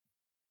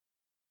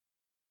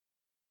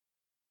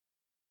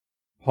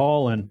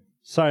Paul and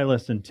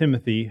Silas and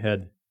Timothy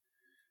had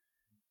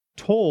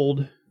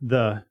told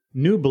the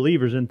new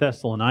believers in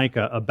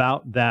Thessalonica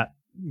about that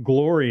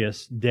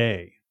glorious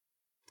day.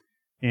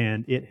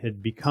 And it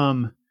had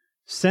become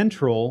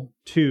central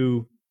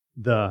to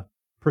the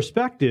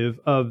perspective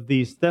of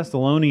these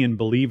Thessalonian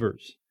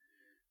believers.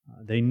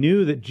 They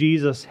knew that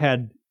Jesus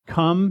had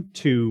come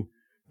to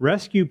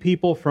rescue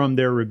people from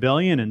their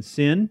rebellion and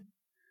sin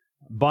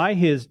by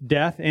His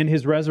death and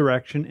His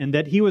resurrection, and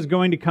that He was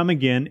going to come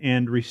again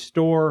and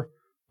restore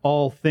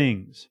all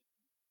things.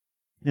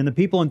 And the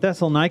people in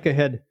Thessalonica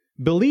had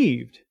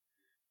believed.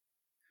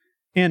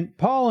 And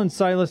Paul and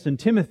Silas and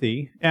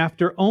Timothy,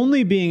 after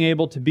only being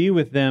able to be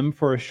with them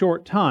for a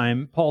short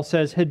time, Paul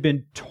says, had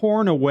been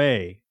torn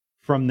away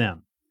from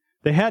them.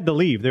 They had to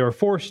leave. They were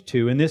forced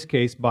to, in this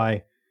case,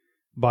 by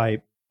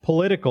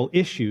political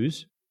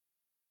issues,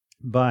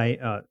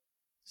 by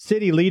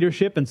city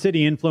leadership and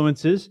city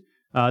influences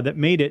that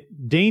made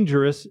it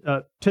dangerous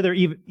to their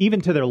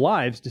even to their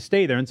lives to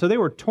stay there. And so they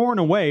were torn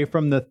away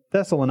from the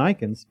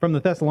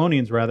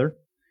Thessalonians rather.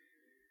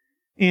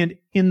 And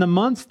in the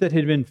months that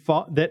had been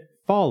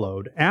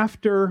followed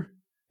after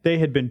they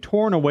had been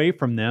torn away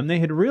from them, they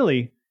had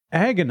really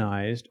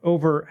agonized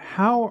over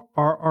how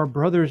are our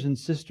brothers and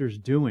sisters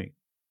doing?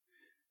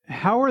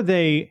 How are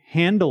they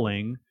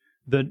handling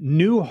the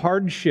new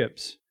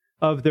hardships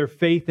of their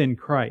faith in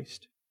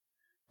Christ?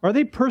 Are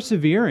they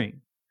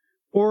persevering?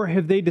 Or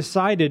have they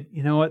decided,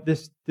 you know what,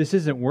 this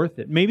isn't worth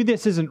it? Maybe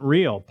this isn't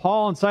real.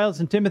 Paul and Silas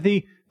and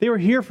Timothy, they were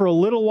here for a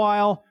little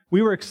while.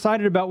 We were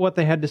excited about what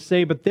they had to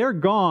say, but they're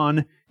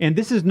gone, and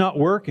this is not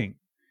working.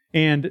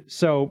 And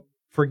so,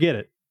 forget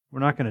it. We're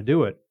not going to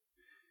do it.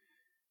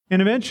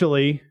 And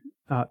eventually,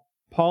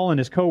 Paul and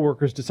his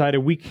co-workers decided,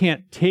 we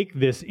can't take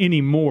this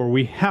anymore.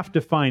 We have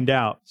to find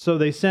out. So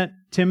they sent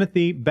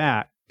Timothy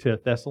back to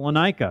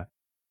Thessalonica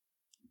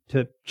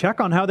to check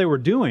on how they were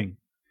doing.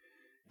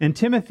 And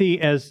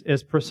Timothy, as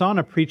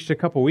Prasanna preached a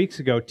couple weeks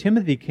ago,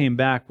 Timothy came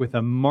back with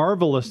a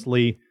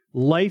marvelously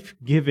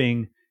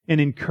life-giving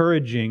and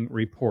encouraging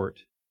report.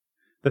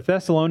 The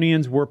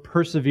Thessalonians were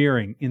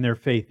persevering in their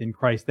faith in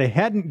Christ. They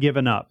hadn't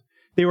given up.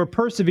 They were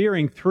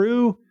persevering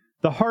through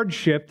the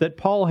hardship that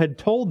Paul had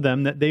told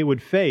them that they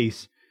would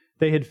face.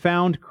 They had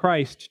found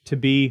Christ to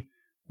be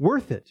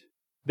worth it.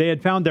 They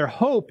had found their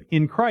hope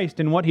in Christ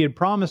and what He had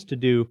promised to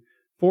do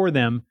for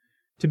them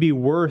to be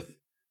worth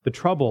the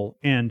trouble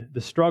and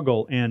the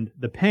struggle and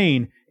the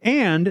pain.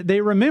 And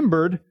they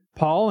remembered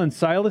Paul and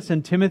Silas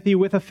and Timothy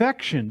with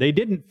affection. They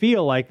didn't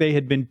feel like they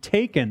had been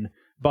taken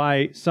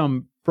by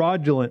some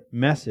fraudulent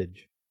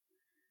message.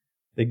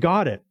 They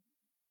got it.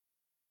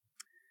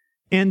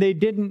 And they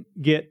didn't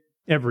get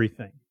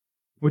everything,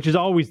 which is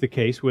always the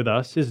case with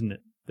us, isn't it?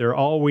 There are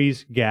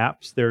always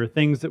gaps. There are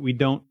things that we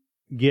don't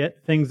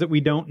get, things that we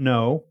don't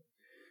know.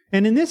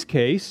 And in this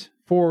case,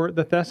 for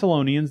the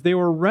Thessalonians, they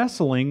were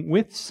wrestling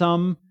with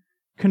some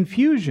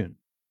confusion.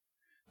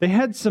 They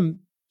had some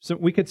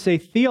we could say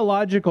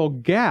theological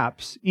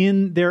gaps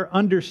in their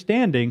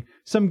understanding,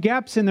 some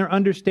gaps in their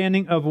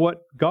understanding of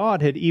what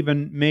God had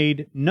even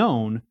made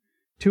known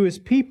to His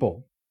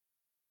people.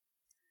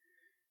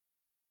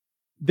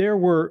 There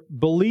were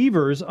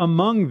believers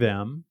among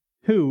them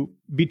who,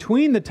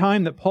 between the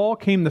time that Paul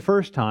came the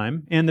first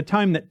time and the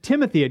time that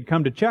Timothy had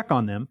come to check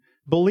on them,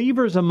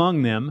 believers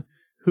among them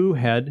who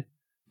had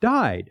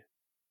died.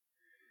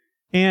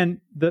 And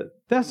the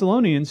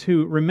Thessalonians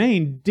who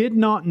remained did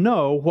not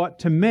know what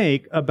to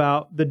make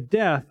about the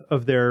death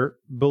of their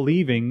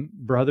believing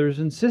brothers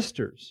and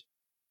sisters.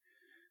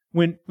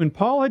 When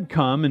Paul had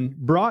come and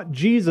brought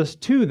Jesus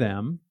to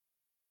them,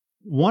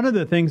 one of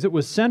the things that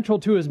was central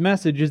to his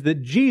message is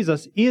that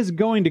Jesus is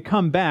going to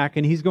come back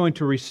and He's going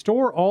to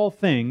restore all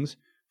things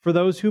for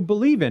those who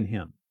believe in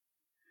Him.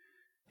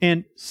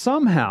 And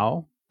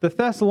somehow the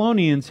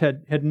Thessalonians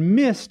had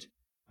missed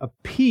a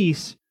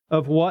piece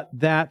of what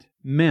that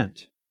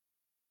meant.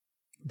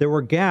 There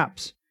were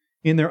gaps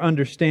in their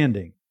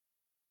understanding.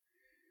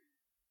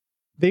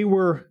 They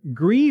were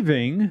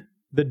grieving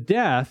the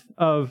death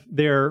of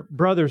their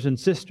brothers and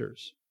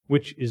sisters,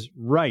 which is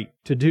right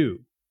to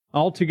do.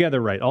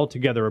 Altogether right,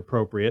 altogether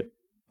appropriate.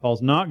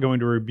 Paul's not going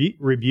to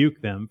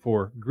rebuke them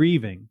for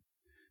grieving.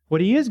 What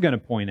he is going to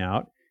point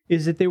out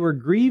is that they were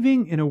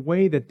grieving in a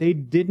way that they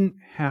didn't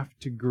have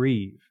to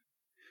grieve.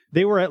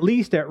 They were at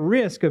least at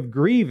risk of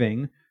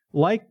grieving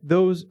like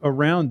those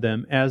around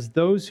them as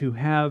those who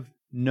have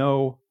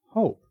no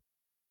hope.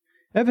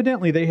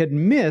 Evidently, they had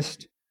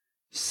missed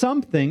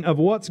something of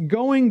what's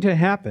going to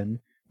happen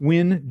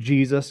when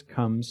Jesus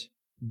comes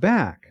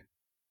back.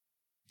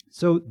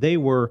 So they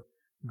were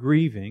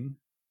grieving,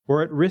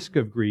 or at risk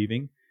of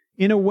grieving,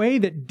 in a way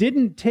that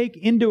didn't take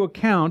into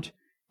account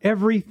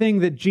everything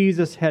that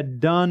Jesus had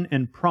done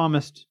and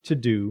promised to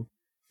do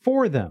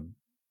for them.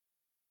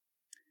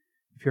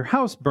 If your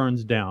house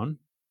burns down,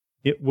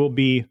 it will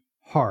be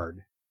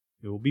hard.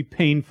 It will be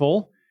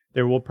painful.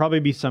 There will probably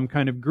be some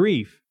kind of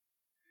grief.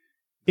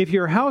 If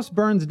your house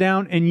burns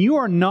down and you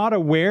are not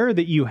aware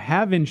that you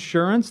have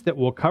insurance that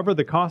will cover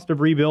the cost of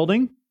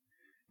rebuilding,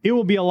 it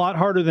will be a lot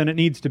harder than it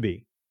needs to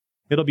be.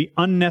 It'll be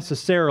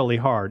unnecessarily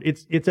hard.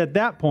 It's at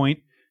that point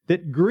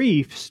that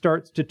grief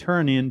starts to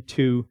turn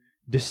into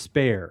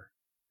despair.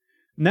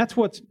 And that's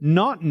what's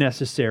not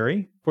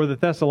necessary for the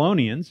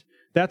Thessalonians.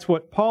 That's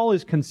what Paul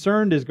is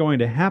concerned is going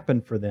to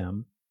happen for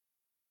them.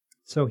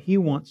 So he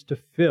wants to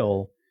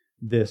fill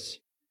this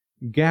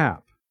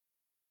gap.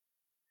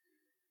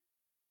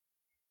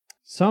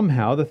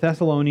 Somehow the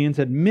Thessalonians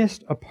had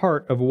missed a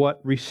part of what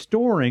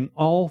restoring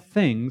all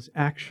things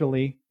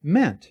actually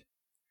meant.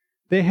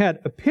 They had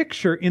a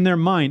picture in their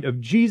mind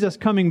of Jesus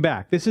coming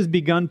back. This has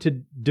begun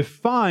to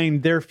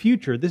define their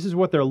future. This is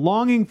what they're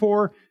longing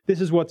for. This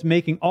is what's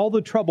making all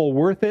the trouble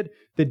worth it,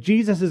 that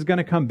Jesus is going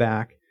to come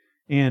back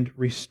and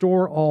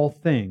restore all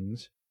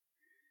things.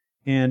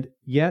 And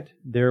yet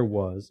there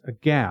was a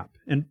gap.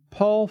 And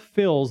Paul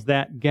fills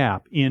that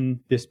gap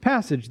in this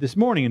passage this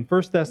morning in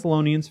 1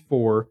 Thessalonians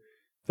 4,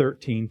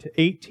 13 to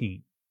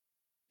 18.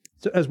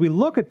 So as we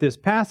look at this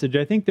passage,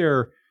 I think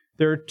there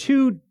are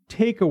two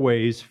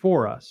takeaways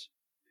for us.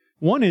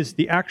 One is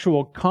the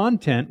actual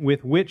content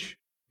with which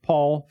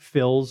Paul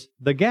fills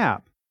the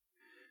gap.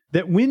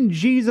 That when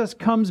Jesus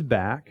comes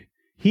back,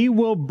 he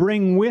will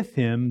bring with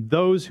him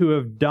those who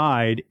have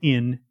died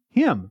in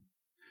him.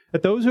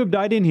 That those who have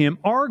died in him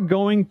are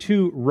going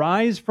to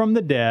rise from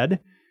the dead,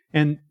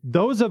 and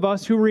those of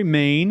us who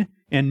remain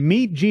and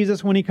meet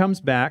Jesus when he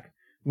comes back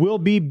will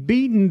be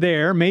beaten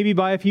there, maybe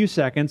by a few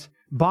seconds,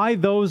 by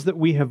those that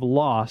we have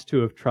lost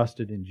who have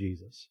trusted in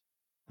Jesus.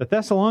 The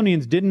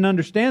Thessalonians didn't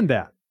understand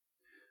that.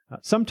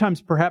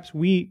 Sometimes perhaps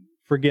we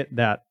forget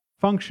that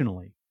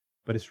functionally,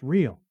 but it's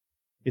real.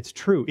 It's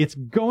true. It's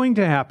going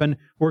to happen.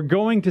 We're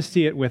going to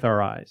see it with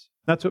our eyes.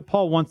 That's what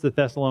Paul wants the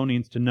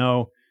Thessalonians to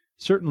know,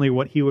 certainly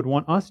what he would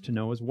want us to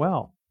know as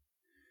well.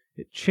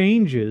 It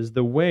changes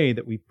the way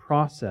that we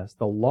process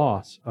the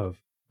loss of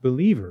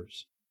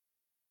believers.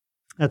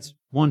 That's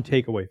one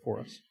takeaway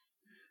for us.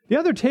 The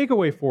other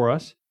takeaway for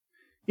us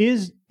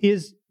is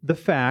the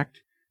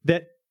fact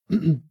that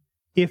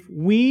if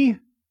we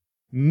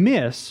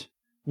miss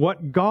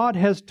what God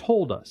has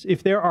told us,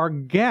 if there are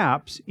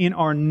gaps in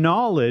our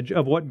knowledge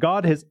of what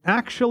God has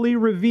actually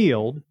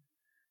revealed,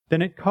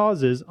 then it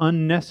causes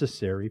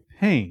unnecessary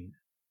pain.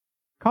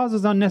 It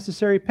causes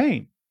unnecessary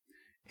pain.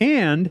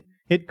 And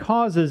it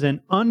causes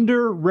an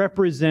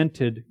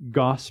underrepresented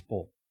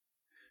gospel.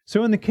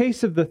 So in the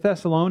case of the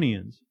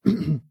Thessalonians,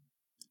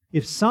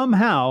 if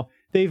somehow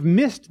they've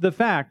missed the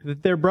fact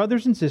that their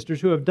brothers and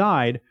sisters who have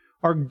died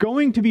are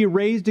going to be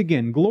raised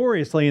again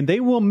gloriously, and they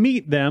will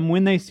meet them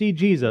when they see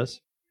Jesus,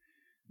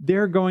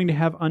 they're going to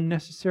have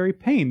unnecessary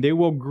pain. They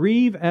will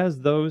grieve as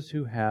those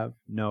who have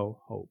no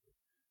hope.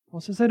 Paul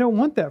says, I don't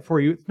want that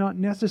for you. It's not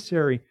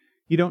necessary.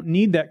 You don't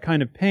need that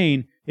kind of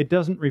pain. It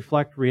doesn't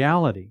reflect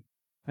reality.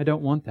 I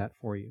don't want that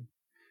for you.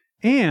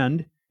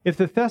 And if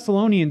the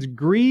Thessalonians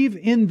grieve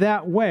in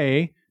that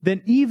way,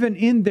 then even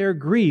in their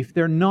grief,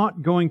 they're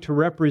not going to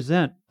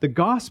represent the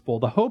gospel,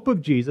 the hope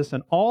of Jesus,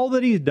 and all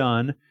that he's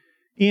done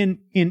in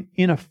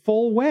a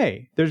full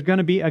way. There's going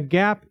to be a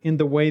gap in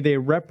the way they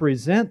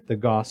represent the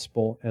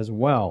gospel as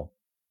well.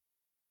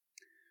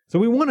 So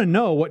we want to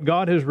know what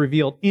God has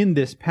revealed in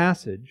this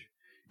passage,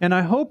 and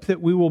I hope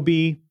that we will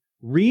be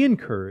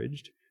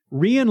re-encouraged,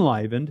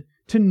 re-enlivened,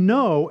 to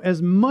know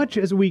as much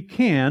as we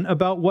can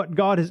about what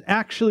God has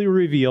actually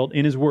revealed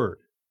in his Word.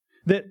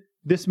 That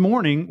this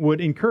morning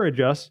would encourage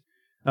us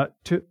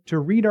to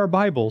read our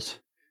Bibles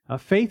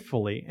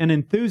faithfully and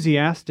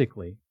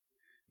enthusiastically,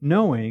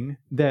 knowing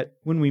that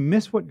when we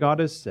miss what God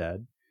has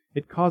said,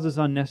 it causes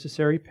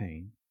unnecessary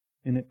pain,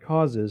 and it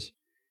causes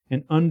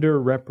an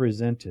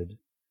underrepresented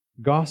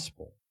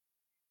gospel.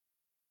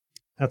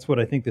 That's what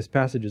I think this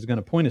passage is going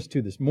to point us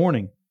to this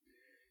morning.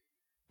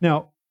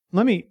 Now,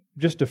 let me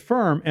just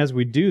affirm as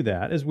we do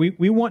that, as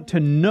we want to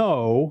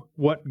know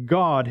what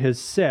God has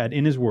said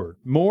in his Word.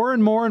 More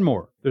and more and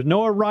more. There's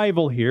no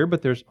arrival here,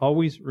 but there's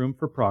always room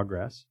for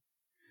progress.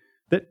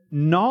 That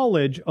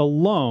knowledge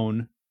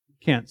alone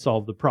can't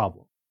solve the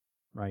problem.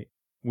 Right?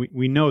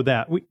 We know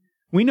that.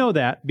 We know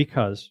that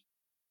because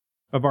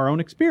of our own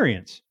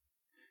experience.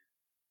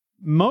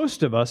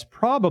 Most of us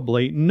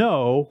probably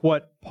know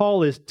what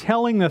Paul is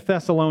telling the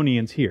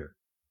Thessalonians here.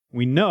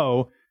 We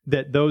know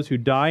that those who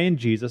die in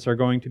Jesus are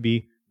going to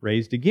be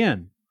raised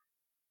again.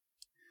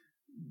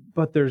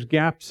 But there's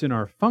gaps in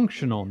our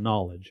functional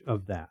knowledge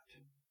of that.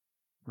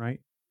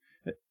 Right?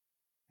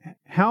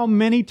 How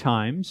many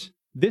times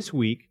this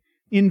week,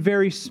 in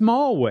very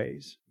small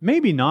ways,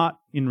 maybe not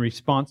in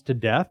response to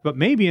death, but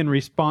maybe in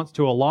response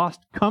to a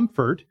lost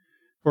comfort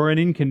or an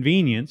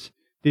inconvenience,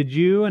 did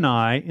you and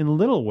I, in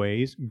little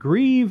ways,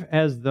 grieve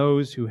as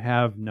those who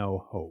have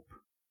no hope?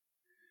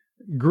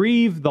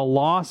 Grieve the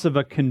loss of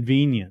a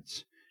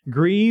convenience.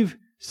 Grieve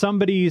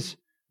somebody's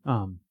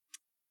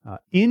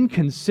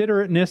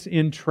inconsiderateness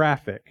in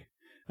traffic.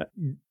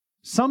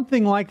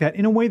 Something like that,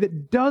 in a way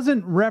that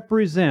doesn't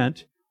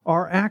represent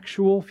our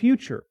actual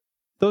future.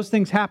 Those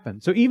things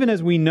happen. So even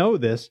as we know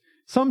this,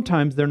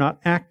 sometimes they're not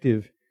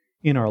active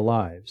in our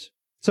lives.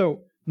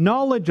 So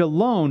knowledge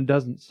alone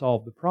doesn't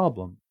solve the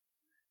problem,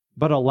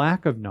 but a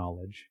lack of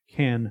knowledge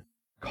can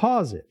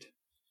cause it.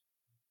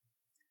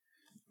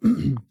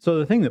 So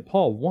the thing that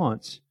Paul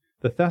wants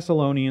the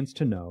Thessalonians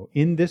to know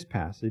in this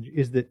passage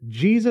is that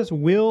Jesus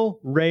will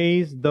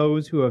raise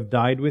those who have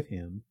died with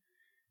him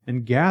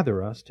and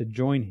gather us to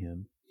join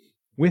him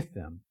with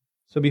them.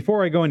 So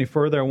before I go any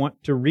further, I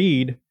want to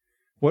read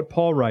what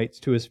Paul writes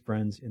to his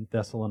friends in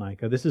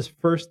Thessalonica. This is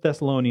 1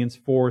 Thessalonians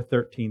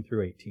 4:13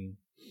 through 18.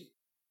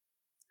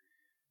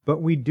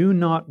 But we do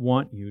not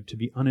want you to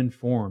be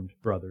uninformed,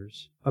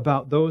 brothers,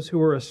 about those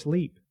who are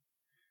asleep,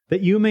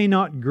 that you may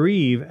not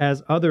grieve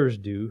as others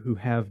do who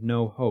have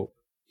no hope.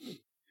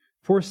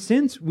 For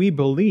since we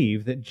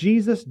believe that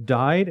Jesus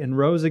died and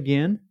rose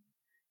again,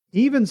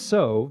 even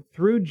so,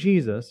 through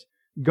Jesus,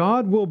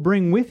 God will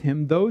bring with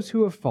him those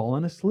who have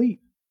fallen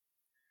asleep.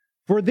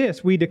 For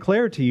this we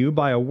declare to you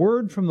by a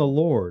word from the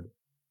Lord,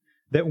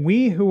 that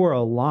we who are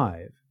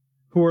alive,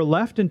 who are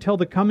left until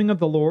the coming of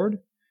the Lord,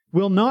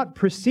 will not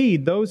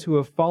precede those who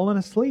have fallen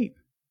asleep.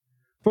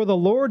 For the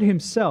Lord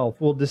himself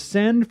will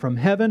descend from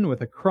heaven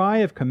with a cry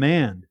of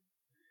command,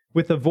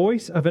 with the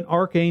voice of an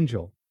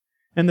archangel,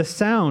 and the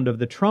sound of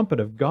the trumpet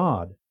of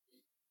God.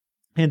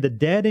 And the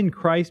dead in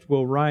Christ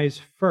will rise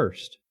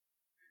first.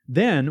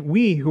 Then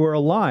we who are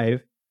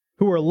alive,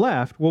 who are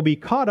left, will be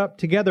caught up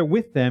together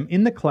with them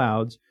in the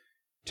clouds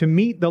to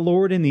meet the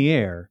Lord in the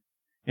air,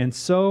 and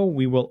so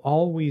we will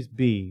always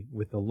be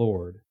with the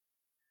Lord.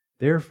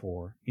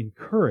 Therefore,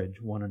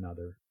 encourage one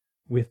another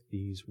with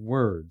these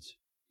words.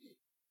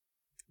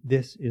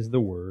 This is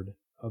the word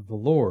of the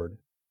Lord.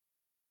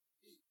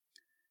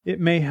 It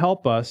may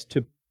help us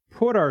to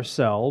put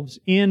ourselves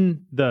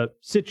in the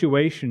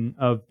situation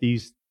of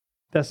these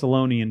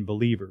Thessalonian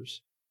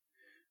believers.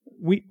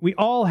 We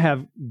all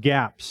have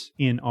gaps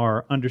in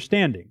our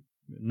understanding.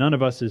 None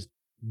of us is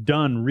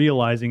done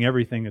realizing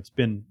everything that's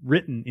been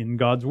written in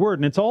God's Word,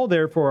 and it's all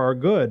there for our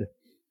good.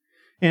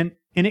 And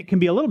it can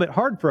be a little bit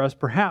hard for us,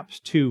 perhaps,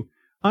 to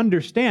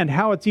understand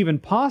how it's even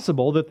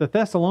possible that the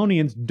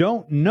Thessalonians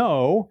don't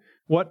know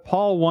what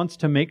Paul wants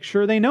to make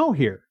sure they know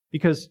here.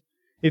 Because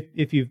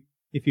if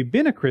you've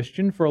been a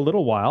Christian for a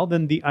little while,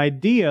 then the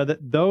idea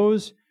that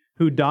those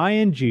who die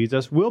in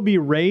Jesus will be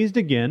raised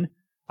again,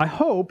 I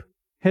hope,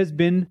 has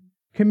been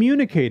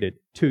communicated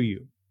to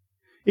you.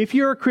 If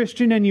you're a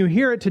Christian and you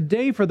hear it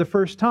today for the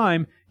first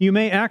time, you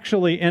may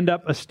actually end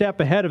up a step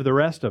ahead of the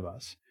rest of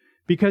us,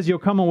 because you'll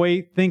come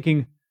away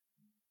thinking,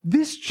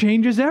 this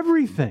changes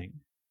everything.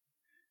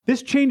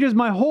 This changes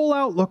my whole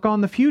outlook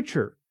on the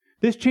future.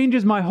 This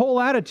changes my whole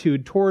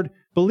attitude toward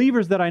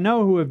believers that I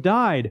know who have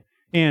died,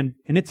 and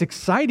it's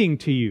exciting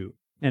to you,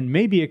 and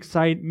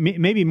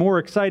maybe more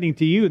exciting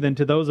to you than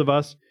to those of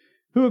us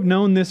who have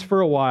known this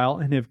for a while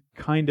and have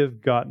kind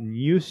of gotten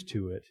used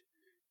to it,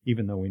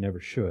 even though we never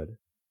should.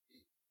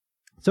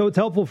 So it's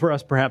helpful for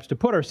us perhaps to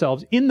put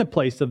ourselves in the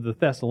place of the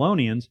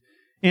Thessalonians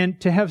and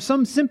to have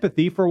some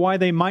sympathy for why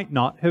they might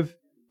not have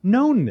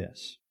known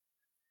this.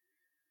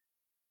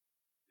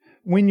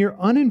 When you're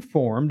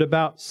uninformed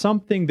about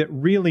something that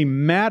really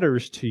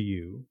matters to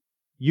you,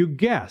 you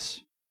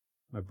guess.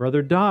 My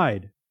brother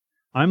died.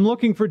 I'm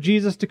looking for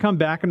Jesus to come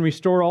back and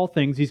restore all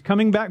things. He's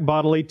coming back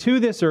bodily to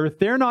this earth.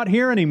 They're not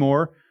here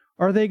anymore.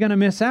 Are they going to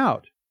miss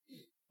out?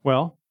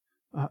 Well,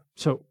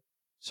 so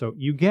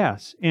you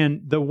guess.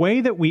 And the way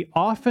that we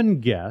often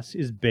guess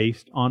is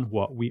based on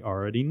what we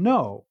already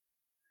know.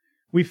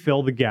 We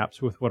fill the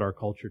gaps with what our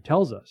culture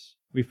tells us.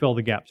 We fill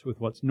the gaps with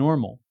what's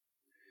normal.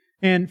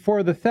 And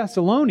for the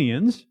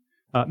Thessalonians,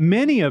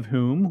 many of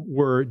whom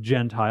were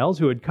Gentiles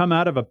who had come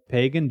out of a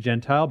pagan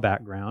Gentile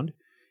background,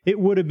 it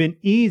would have been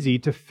easy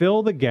to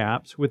fill the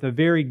gaps with a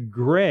very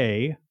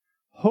gray,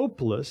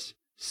 hopeless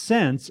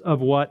sense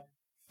of what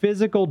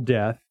physical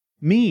death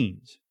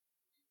means.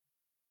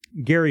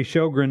 Gary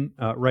Sjogren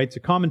writes a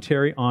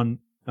commentary on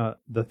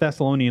the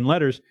Thessalonian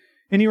letters,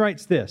 and he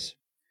writes this.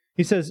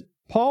 He says,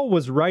 Paul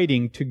was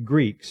writing to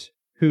Greeks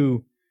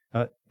who,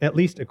 at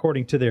least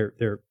according to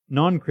their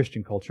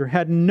non-Christian culture,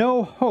 had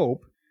no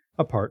hope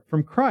apart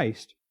from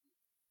Christ.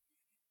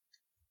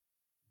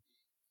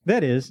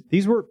 That is,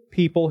 these were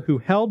people who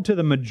held to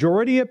the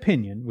majority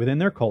opinion within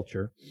their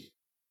culture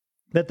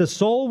that the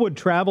soul would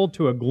travel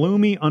to a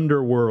gloomy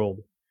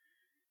underworld.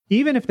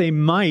 Even if they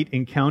might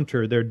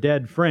encounter their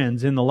dead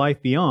friends in the life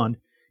beyond,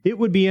 it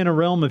would be in a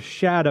realm of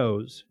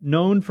shadows,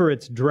 known for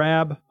its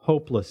drab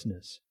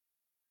hopelessness.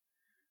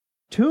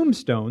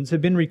 Tombstones have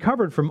been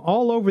recovered from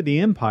all over the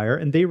empire,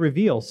 and they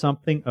reveal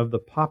something of the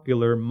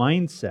popular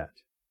mindset.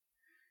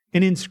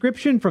 An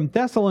inscription from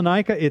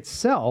Thessalonica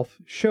itself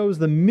shows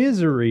the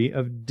misery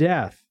of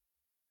death.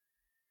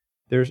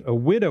 There's a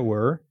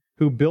widower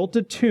who built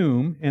a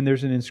tomb, and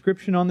there's an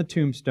inscription on the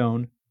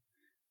tombstone,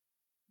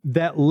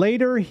 that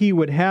later he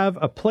would have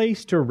a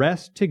place to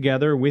rest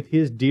together with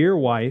his dear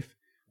wife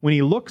when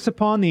he looks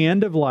upon the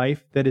end of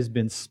life that has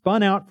been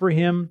spun out for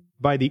him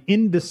by the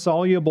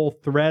indissoluble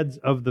threads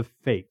of the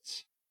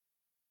fates.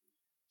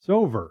 It's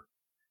over.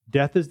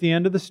 Death is the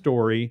end of the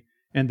story,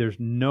 and there's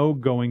no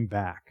going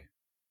back.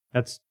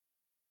 That's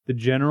the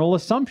general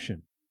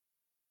assumption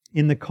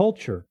in the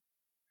culture.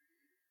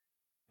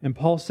 And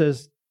Paul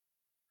says,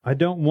 I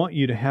don't want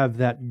you to have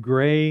that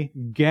gray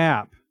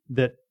gap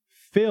that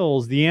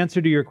fills the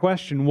answer to your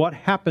question, what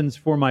happens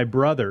for my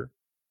brother?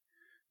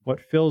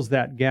 What fills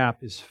that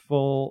gap is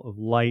full of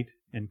light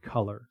and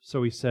color.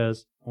 So he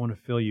says, I want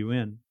to fill you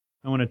in.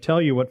 I want to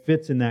tell you what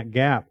fits in that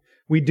gap.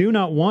 We do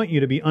not want you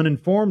to be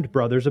uninformed,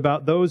 brothers,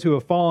 about those who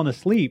have fallen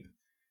asleep.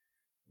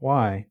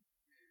 Why?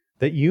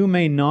 That you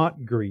may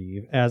not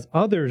grieve as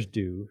others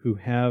do who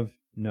have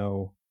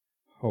no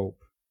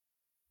hope.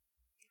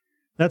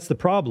 That's the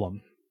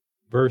problem.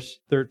 Verse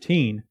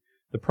 13,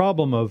 the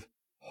problem of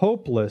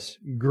hopeless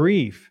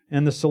grief.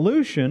 And the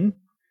solution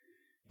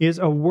is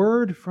a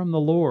word from the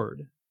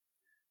Lord.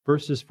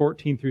 Verses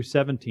 14 through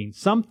 17.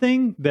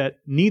 Something that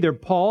neither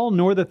Paul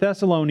nor the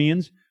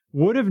Thessalonians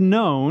would have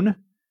known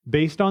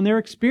based on their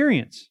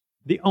experience.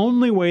 The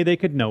only way they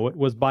could know it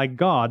was by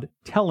God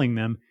telling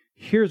them,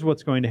 here's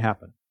what's going to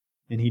happen.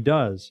 And He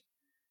does.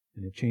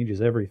 And it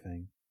changes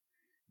everything.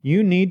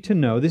 You need to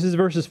know, this is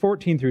verses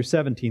 14 through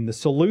 17, the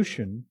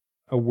solution,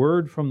 a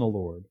word from the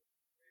Lord.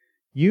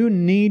 You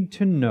need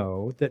to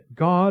know that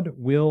God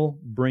will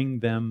bring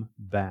them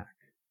back.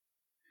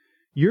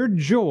 Your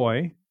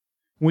joy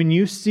when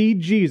you see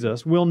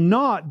Jesus will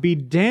not be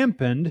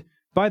dampened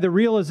by the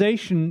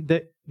realization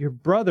that your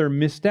brother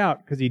missed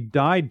out because he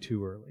died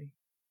too early.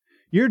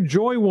 Your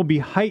joy will be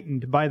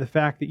heightened by the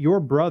fact that your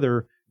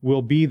brother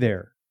will be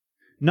there.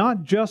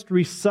 Not just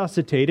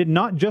resuscitated,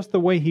 not just the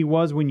way he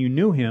was when you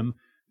knew him,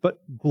 but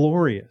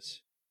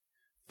glorious,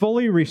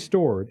 fully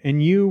restored,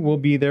 and you will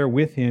be there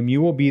with him.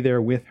 You will be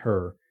there with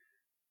her.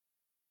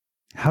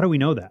 How do we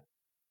know that?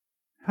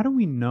 How do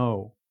we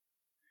know?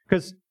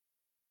 Because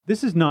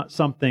this is not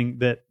something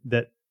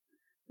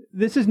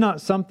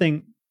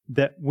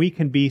that we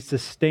can be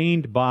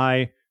sustained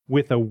by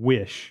with a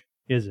wish,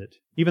 is it?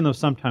 Even though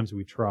sometimes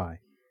we try.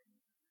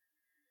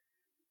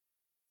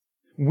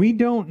 We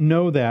don't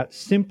know that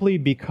simply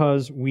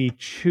because we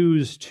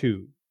choose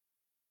to.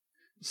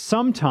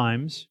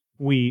 Sometimes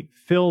we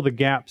fill the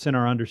gaps in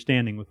our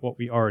understanding with what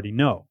we already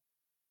know,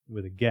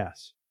 with a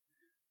guess.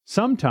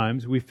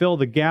 Sometimes we fill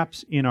the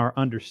gaps in our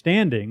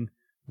understanding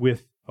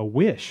with a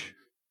wish.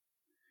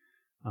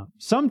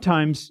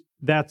 Sometimes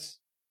that's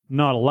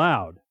not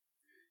allowed.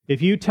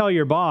 If you tell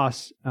your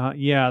boss,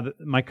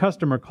 my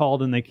customer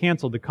called and they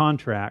canceled the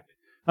contract,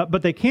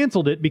 but they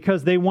canceled it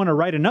because they want to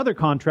write another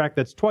contract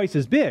that's twice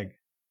as big.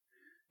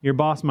 Your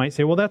boss might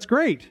say, well, that's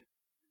great.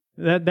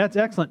 That's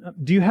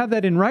excellent. Do you have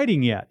that in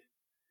writing yet?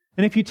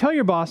 And if you tell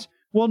your boss,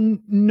 well,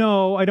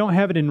 no, I don't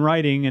have it in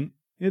writing, and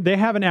they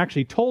haven't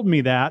actually told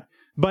me that,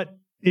 but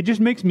it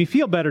just makes me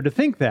feel better to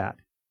think that.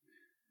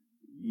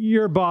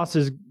 Your boss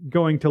is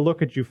going to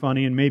look at you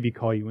funny and maybe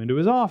call you into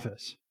his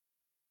office.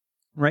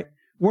 Right?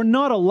 We're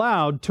not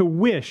allowed to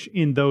wish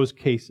in those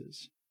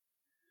cases.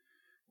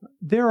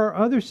 There are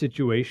other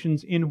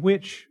situations in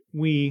which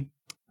we,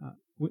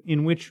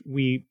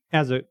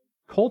 as a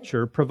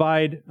culture,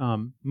 provide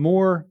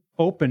more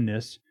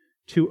openness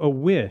to a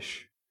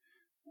wish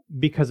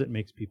because it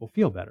makes people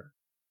feel better.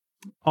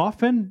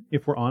 Often,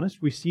 if we're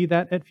honest, we see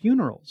that at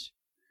funerals.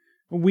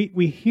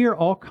 We hear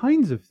all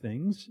kinds of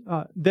things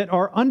that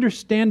are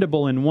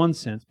understandable in one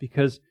sense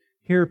because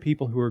here are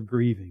people who are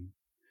grieving,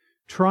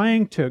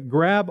 trying to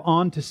grab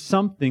onto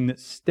something that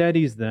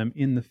steadies them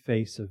in the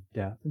face of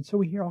death. And so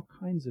we hear all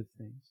kinds of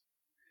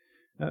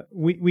things.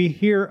 We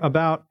hear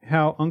about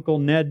how Uncle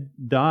Ned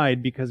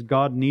died because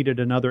God needed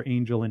another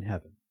angel in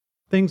heaven.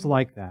 Things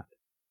like that.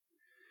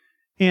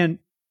 And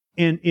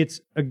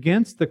it's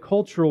against the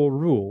cultural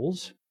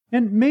rules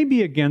and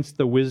maybe against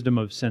the wisdom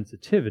of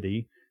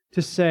sensitivity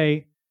to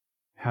say,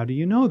 how do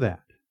you know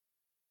that?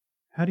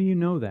 How do you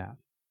know that?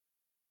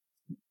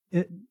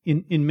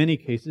 In many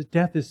cases,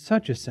 death is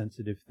such a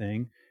sensitive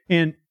thing,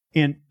 and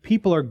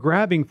people are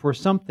grabbing for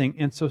something,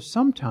 and so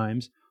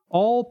sometimes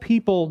all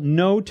people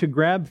know to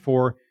grab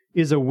for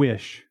is a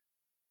wish,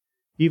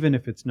 even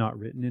if it's not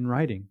written in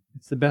writing.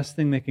 It's the best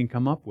thing they can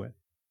come up with.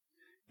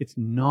 It's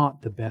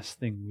not the best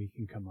thing we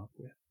can come up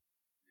with.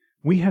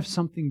 We have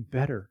something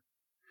better.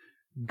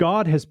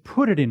 God has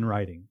put it in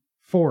writing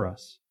for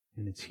us,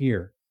 and it's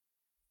here.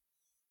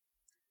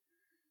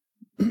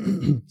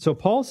 So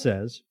Paul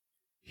says,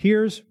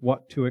 here's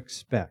what to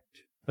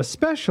expect,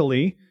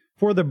 especially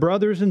for the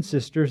brothers and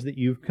sisters that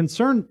you're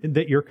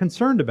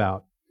concerned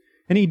about.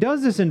 And he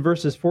does this in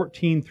verses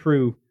 14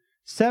 through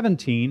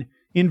 17.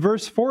 In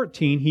verse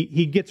 14,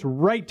 he gets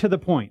right to the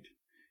point,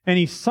 and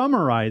he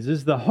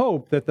summarizes the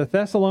hope that the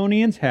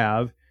Thessalonians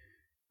have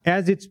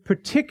as it's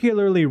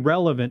particularly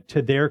relevant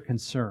to their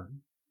concern.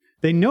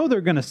 They know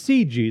they're going to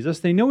see Jesus.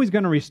 They know He's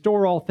going to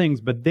restore all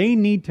things, but they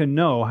need to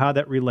know how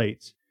that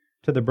relates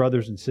to the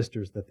brothers and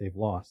sisters that they've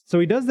lost. So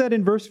he does that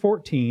in verse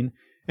 14,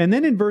 and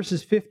then in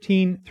verses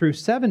 15 through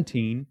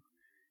 17,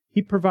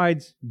 he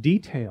provides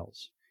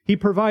details. He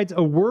provides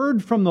a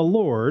word from the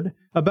Lord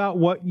about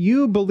what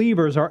you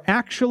believers are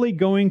actually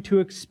going to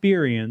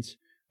experience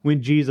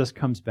when Jesus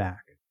comes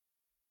back.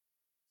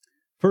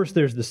 First,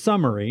 there's the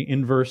summary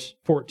in verse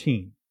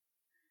 14.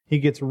 He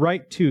gets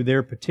right to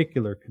their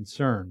particular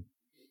concern.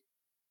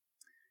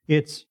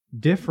 It's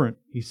different,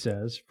 he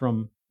says,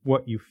 from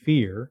what you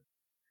fear.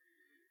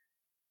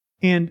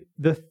 And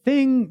the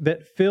thing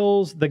that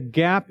fills the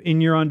gap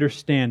in your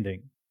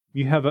understanding,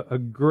 you have a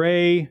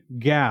gray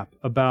gap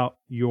about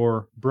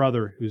your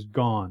brother who's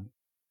gone.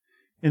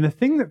 And the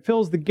thing that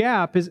fills the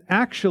gap is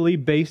actually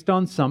based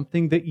on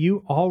something that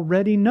you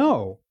already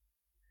know.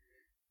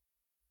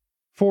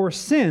 For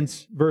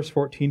since, verse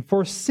 14,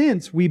 for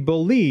since we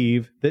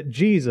believe that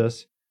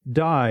Jesus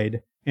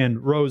died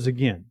and rose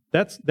again.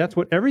 That's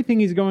what everything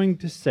he's going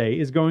to say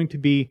is going to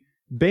be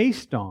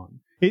based on.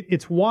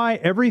 It's why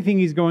everything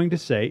he's going to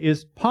say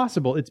is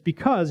possible. It's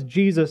because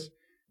Jesus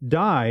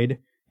died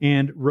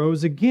and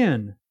rose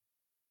again,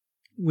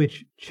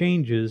 which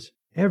changes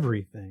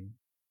everything.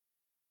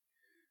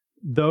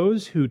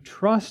 Those who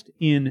trust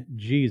in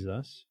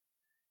Jesus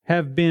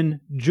have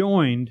been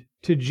joined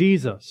to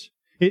Jesus.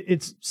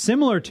 It's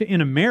similar to in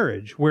a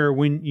marriage, where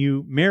when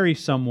you marry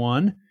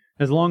someone,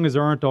 as long as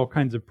there aren't all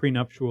kinds of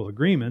prenuptial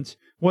agreements,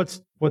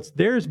 what's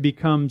theirs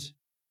becomes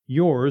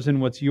yours,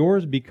 and what's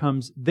yours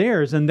becomes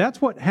theirs. And that's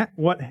what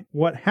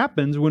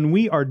happens when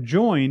we are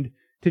joined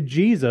to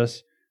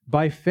Jesus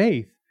by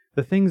faith.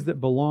 The things that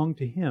belong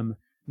to Him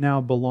now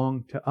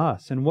belong to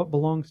us. And what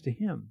belongs to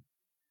Him?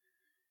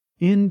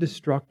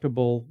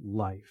 Indestructible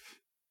life.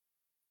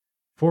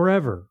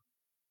 Forever.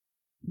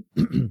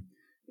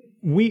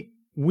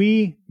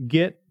 We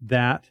get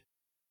that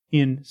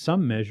in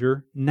some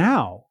measure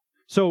now.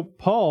 So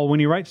Paul, when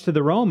he writes to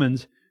the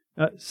Romans,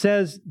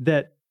 says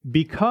that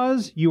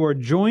because you are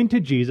joined to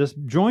Jesus,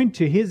 joined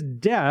to His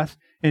death,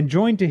 and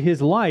joined to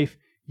His life,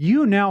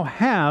 you now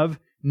have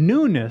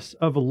newness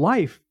of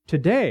life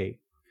today.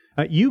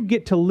 You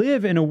get to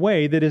live in a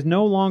way that is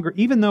no longer,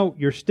 even though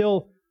you're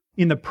still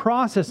in the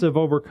process of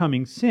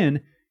overcoming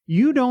sin,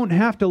 you don't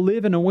have to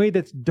live in a way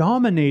that's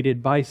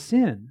dominated by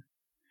sin.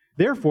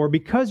 Therefore,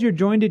 because you're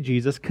joined to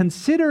Jesus,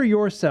 consider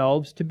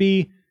yourselves to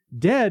be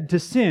dead to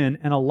sin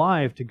and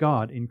alive to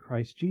God in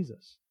Christ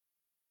Jesus.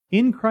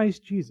 In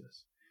Christ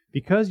Jesus.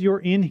 Because you're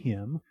in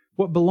Him,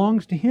 what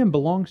belongs to Him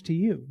belongs to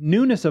you.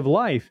 Newness of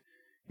life.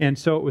 And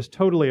so it was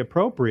totally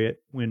appropriate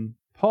when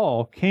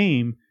Paul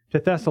came to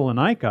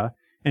Thessalonica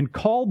and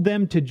called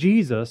them to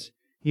Jesus,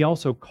 he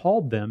also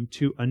called them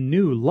to a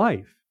new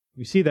life.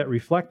 We see that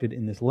reflected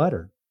in this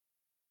letter.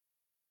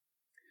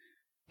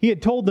 He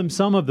had told them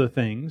some of the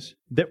things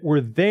that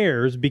were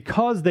theirs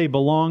because they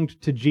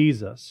belonged to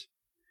Jesus.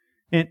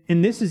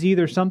 And this is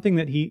either something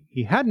that he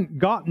hadn't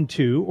gotten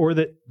to, or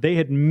that they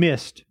had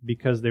missed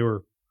because they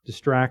were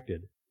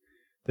distracted,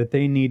 that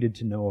they needed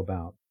to know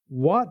about.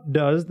 What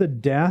does the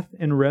death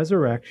and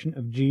resurrection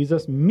of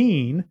Jesus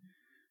mean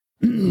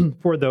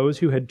for those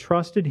who had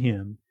trusted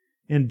Him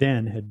and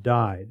then had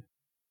died?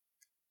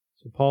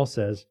 So Paul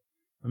says,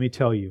 let me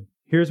tell you,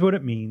 here's what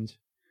it means.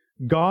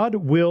 God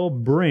will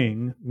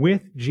bring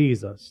with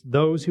Jesus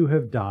those who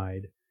have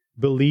died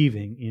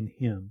believing in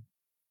Him.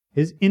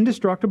 His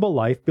indestructible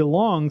life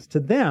belongs to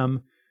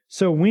them,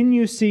 so when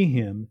you see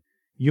Him,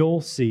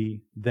 you'll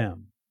see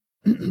them.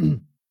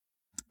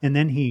 And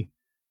then he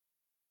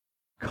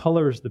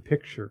colors the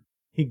picture.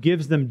 He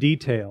gives them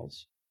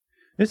details.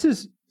 This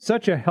is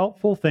such a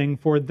helpful thing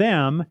for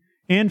them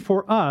and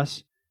for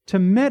us to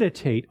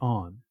meditate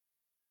on.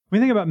 When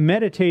we think about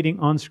meditating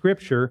on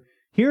Scripture,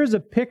 here's a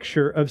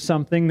picture of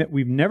something that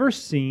we've never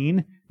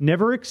seen,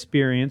 never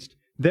experienced,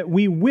 that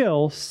we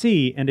will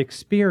see and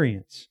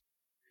experience.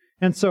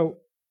 And so,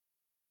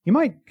 you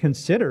might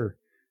consider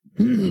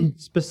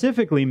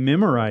specifically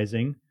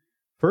memorizing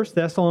 1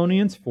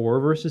 Thessalonians 4,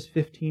 verses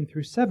 15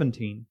 through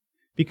 17,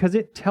 because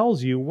it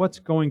tells you what's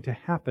going to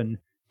happen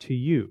to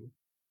you.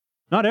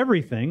 Not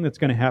everything that's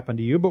going to happen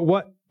to you, but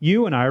what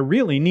you and I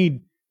really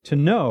need to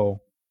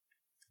know.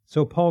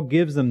 So Paul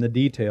gives them the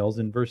details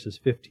in verses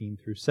 15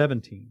 through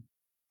 17.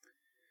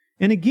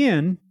 And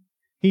again,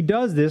 he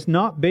does this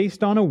not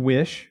based on a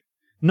wish,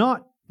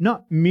 not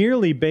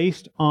merely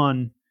based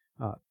on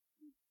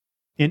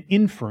an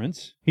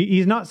inference.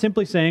 He's not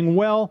simply saying,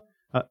 well,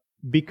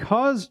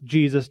 because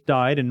Jesus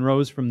died and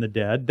rose from the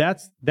dead,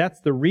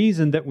 that's the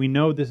reason that we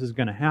know this is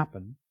going to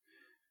happen.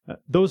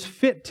 Those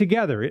fit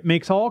together. It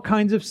makes all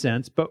kinds of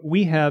sense, but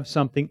we have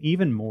something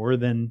even more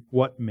than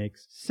what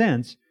makes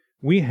sense.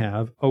 We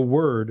have a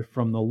word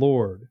from the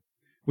Lord.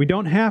 We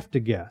don't have to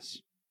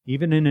guess,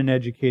 even in an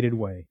educated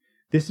way.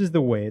 This is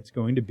the way it's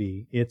going to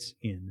be. It's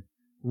in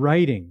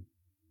writing.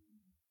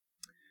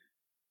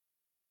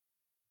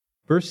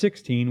 Verse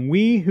 16,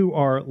 we who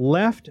are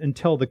left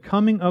until the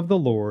coming of the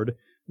Lord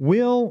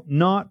will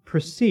not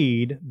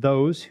precede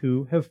those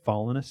who have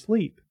fallen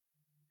asleep.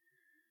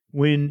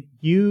 When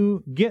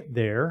you get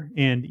there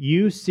and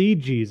you see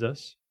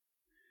Jesus,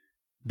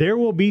 there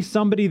will be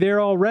somebody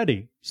there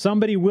already.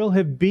 Somebody will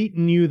have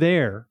beaten you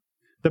there.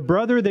 The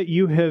brother that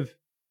you have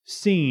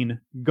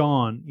seen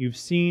gone, you've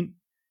seen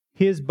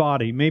his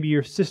body, maybe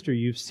your sister,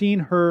 you've seen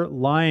her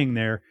lying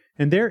there,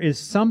 and there is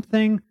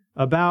something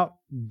about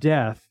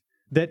death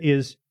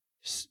that's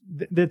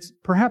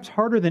perhaps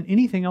harder than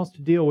anything else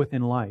to deal with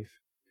in life.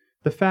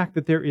 The fact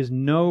that there is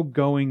no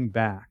going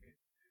back.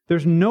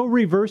 There's no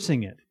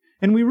reversing it.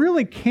 And we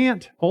really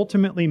can't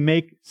ultimately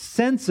make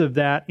sense of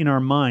that in our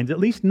minds, at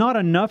least not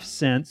enough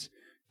sense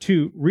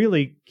to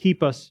really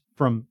keep us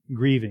from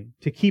grieving,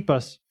 to keep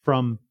us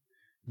from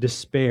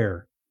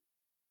despair.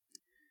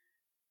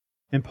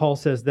 And Paul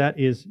says that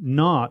is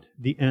not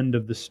the end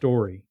of the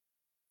story.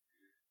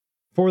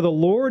 For the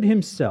Lord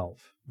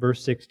himself,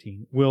 verse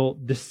 16, will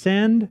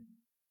descend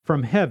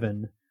from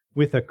heaven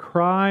with a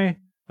cry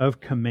of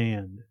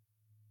command.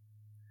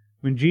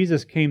 When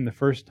Jesus came the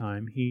first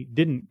time, he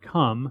didn't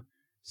come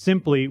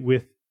simply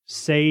with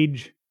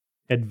sage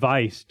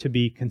advice to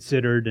be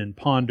considered and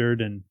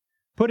pondered and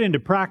put into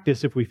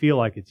practice if we feel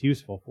like it's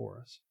useful for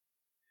us.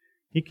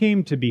 He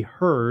came to be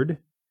heard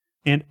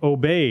and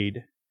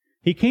obeyed.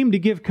 He came to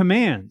give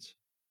commands.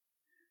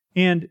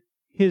 And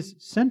his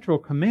central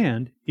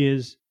command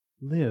is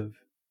live.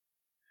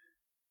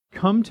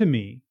 Come to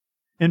me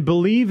and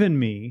believe in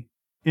me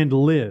and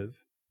live.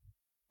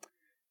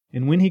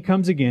 And when he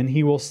comes again,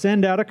 he will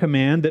send out a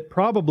command that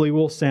probably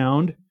will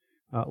sound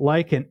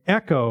like an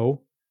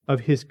echo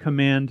of his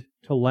command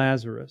to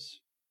Lazarus.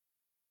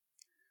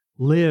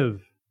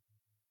 Live.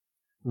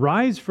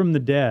 Rise from the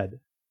dead,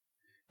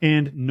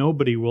 and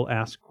nobody will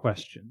ask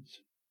questions.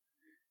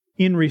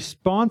 In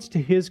response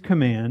to his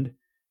command,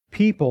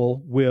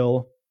 people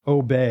will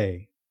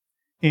obey,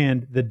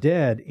 and the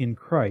dead in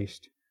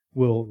Christ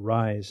will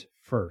rise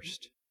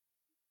first.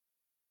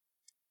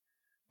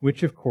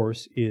 Which, of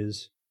course,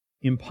 is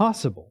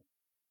impossible.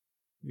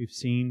 We've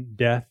seen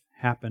death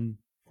happen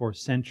for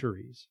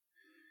centuries.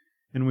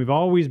 And we've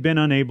always been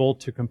unable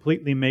to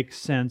completely make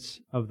sense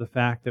of the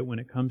fact that when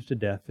it comes to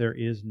death, there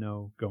is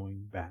no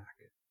going back.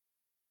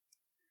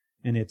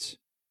 And it's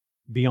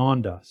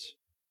beyond us.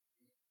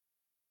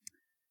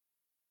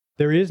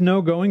 There is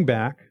no going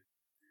back,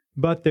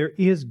 but there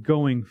is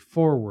going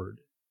forward.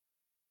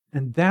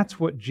 And that's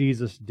what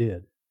Jesus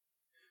did.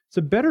 It's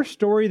a better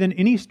story than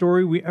any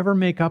story we ever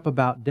make up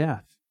about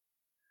death.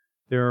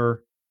 There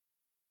are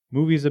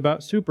movies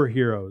about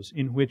superheroes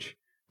in which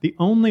the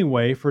only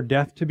way for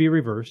death to be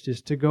reversed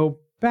is to go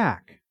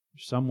back.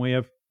 Some way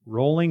of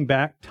rolling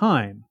back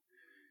time.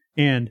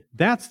 And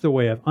that's the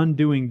way of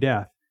undoing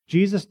death.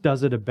 Jesus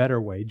does it a better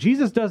way.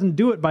 Jesus doesn't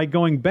do it by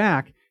going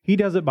back. He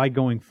does it by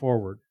going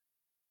forward.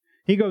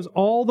 He goes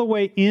all the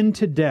way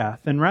into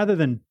death, and rather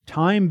than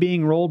time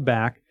being rolled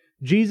back,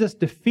 Jesus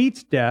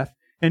defeats death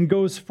and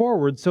goes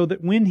forward so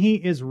that when he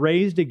is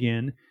raised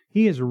again,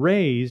 he is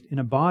raised in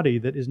a body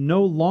that is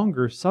no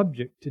longer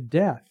subject to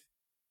death.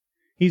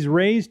 He's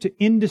raised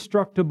to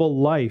indestructible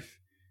life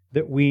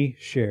that we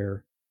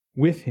share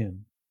with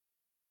him.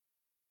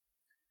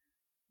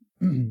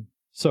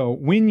 So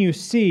when you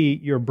see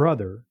your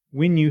brother,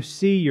 when you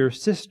see your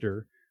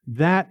sister,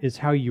 that is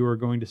how you are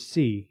going to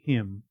see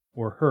him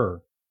or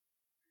her.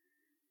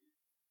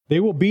 They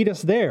will beat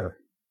us there,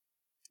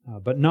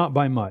 but not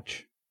by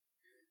much.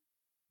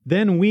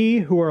 Then we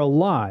who are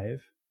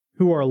alive,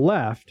 who are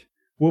left,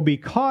 will be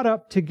caught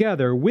up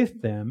together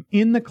with them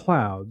in the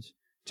clouds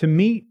to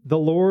meet the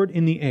Lord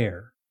in the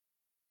air.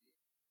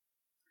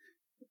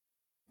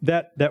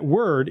 That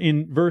word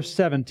in verse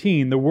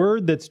 17, the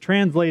word that's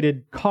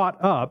translated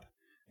caught up,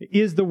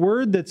 is the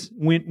word that's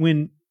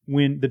when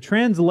the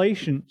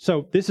translation,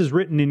 so this is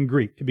written in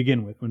Greek to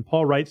begin with. When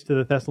Paul writes to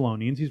the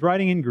Thessalonians, he's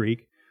writing in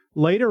Greek.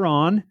 Later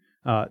on,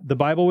 the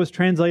Bible was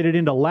translated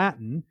into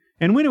Latin,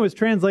 and when it was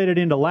translated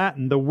into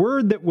Latin, the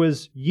word that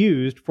was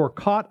used for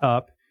caught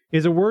up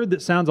is a word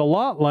that sounds a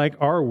lot like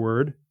our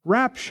word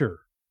rapture.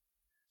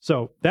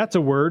 So that's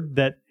a word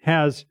that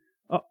has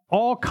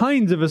all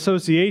kinds of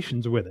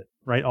associations with it,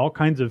 right? All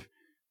kinds of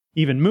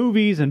even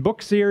movies and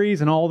book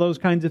series and all those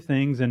kinds of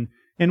things. And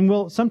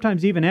we'll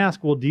sometimes even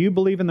ask, well, do you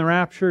believe in the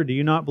rapture? Do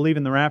you not believe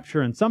in the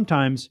rapture? And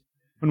sometimes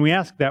when we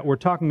ask that, we're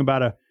talking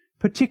about a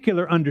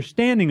particular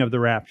understanding of the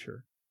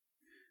rapture.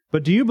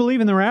 But do you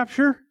believe in the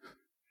rapture?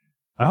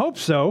 I hope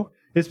so.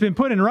 It's been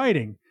put in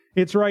writing.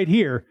 It's right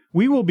here.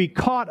 We will be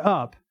caught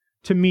up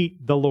to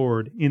meet the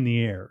Lord in the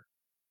air.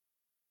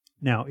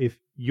 Now, if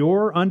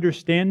your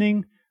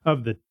understanding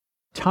of the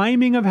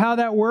timing of how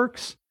that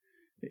works,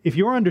 if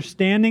your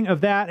understanding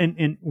of that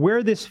and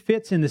where this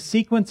fits in the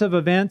sequence of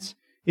events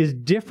is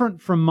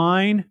different from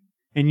mine,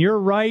 and you're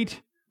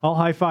right, I'll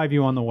high-five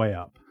you on the way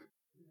up.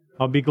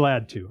 I'll be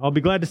glad to. I'll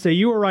be glad to say,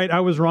 you were right, I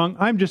was wrong.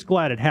 I'm just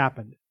glad it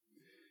happened.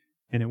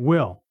 And it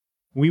will.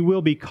 We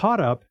will be caught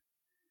up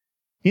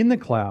in the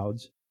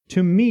clouds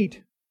to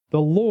meet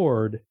the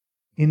Lord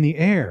in the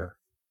air.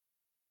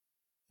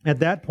 At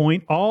that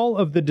point, all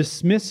of the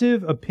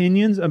dismissive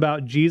opinions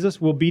about Jesus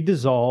will be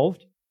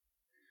dissolved.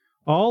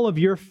 All of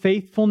your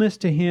faithfulness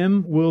to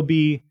him will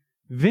be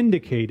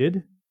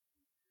vindicated.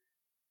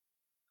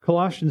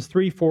 Colossians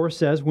 3:4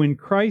 says, when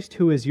Christ,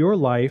 who is your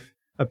life,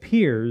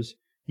 appears,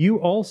 you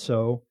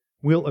also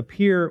will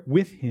appear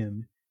with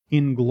him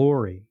in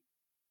glory.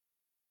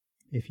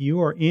 If you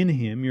are in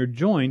him, you're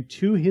joined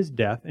to his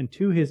death and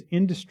to his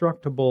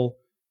indestructible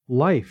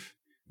life.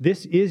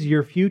 This is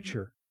your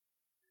future.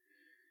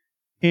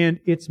 And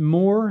it's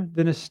more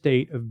than a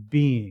state of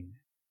being.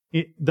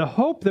 The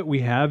hope that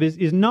we have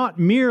is not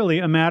merely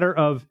a matter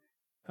of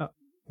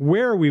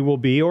where we will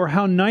be or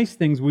how nice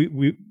things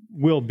we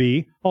will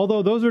be,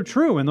 although those are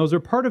true and those are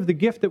part of the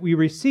gift that we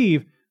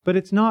receive, but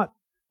it's not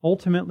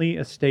ultimately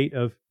a state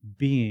of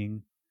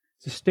being.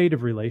 It's a state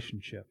of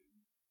relationship.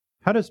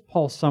 How does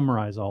Paul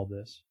summarize all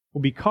this?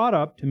 We'll be caught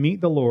up to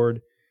meet the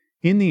Lord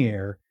in the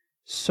air,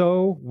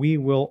 so we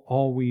will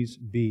always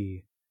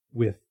be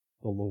with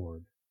the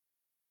Lord.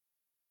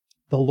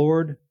 The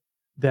Lord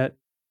that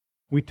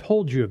we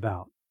told you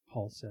about,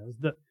 Paul says.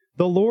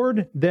 The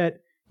Lord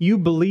that you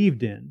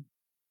believed in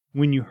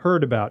when you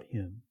heard about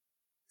Him,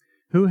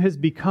 who has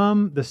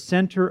become the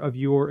center of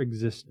your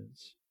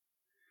existence.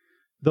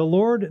 The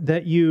Lord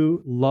that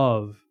you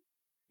love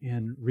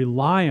and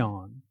rely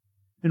on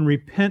and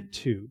repent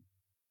to.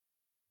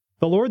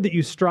 The Lord that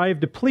you strive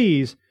to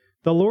please.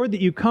 The Lord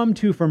that you come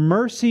to for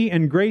mercy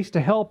and grace to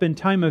help in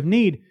time of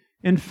need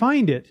and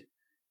find it.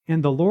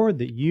 And the Lord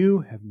that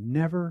you have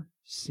never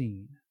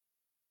seen.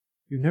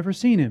 You've never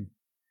seen Him,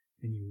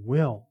 and you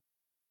will.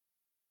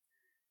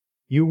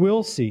 You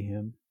will see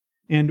Him,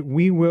 and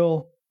we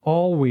will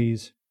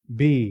always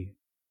be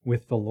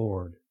with the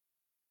Lord.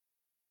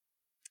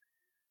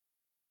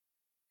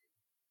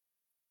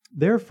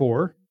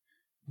 Therefore,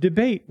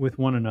 debate with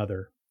one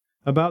another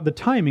about the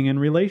timing and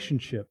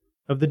relationship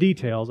of the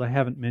details I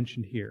haven't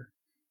mentioned here.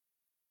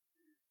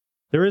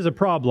 There is a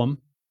problem.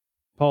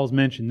 Paul's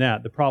mentioned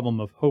that, the problem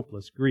of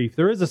hopeless grief.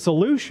 There is a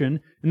solution,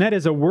 and that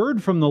is a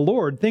word from the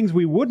Lord, things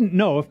we wouldn't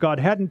know if God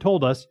hadn't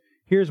told us,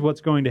 here's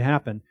what's going to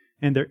happen.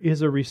 And there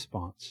is a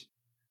response.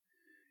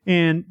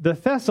 And the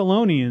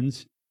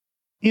Thessalonians'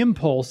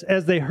 impulse,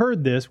 as they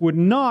heard this, would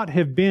not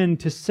have been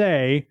to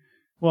say,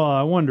 well,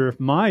 I wonder if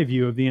my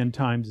view of the end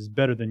times is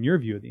better than your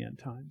view of the end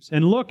times.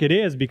 And look, it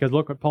is, because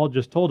look what Paul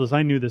just told us.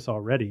 I knew this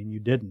already, and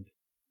you didn't.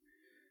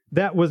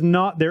 That was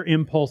not their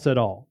impulse at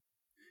all.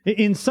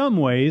 In some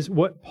ways,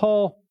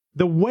 the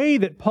way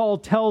that Paul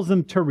tells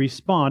them to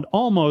respond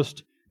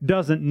almost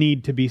doesn't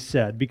need to be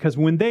said, because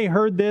when they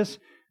heard this,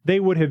 they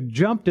would have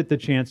jumped at the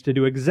chance to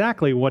do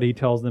exactly what he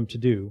tells them to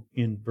do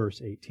in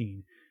verse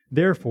 18.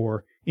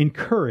 Therefore,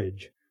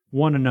 encourage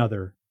one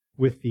another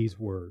with these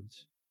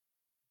words.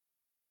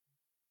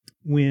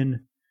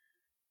 When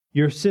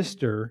your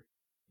sister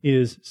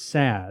is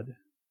sad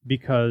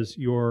because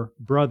your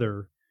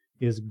brother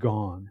is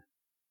gone,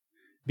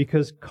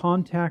 because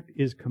contact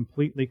is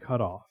completely cut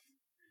off,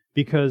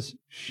 because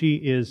she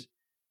is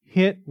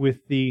hit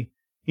with the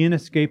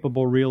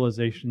inescapable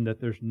realization that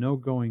there's no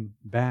going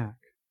back,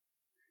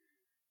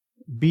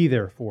 be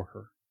there for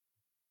her.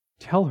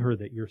 Tell her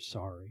that you're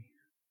sorry.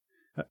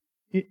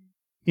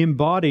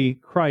 Embody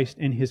Christ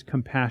and His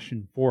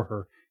compassion for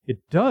her.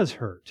 It does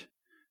hurt.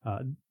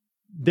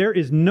 There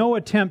is no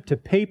attempt to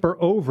paper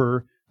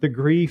over the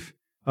grief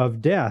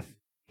of death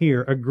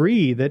here.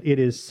 Agree that it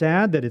is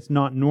sad, that it's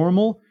not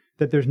normal,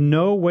 that there's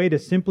no way to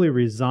simply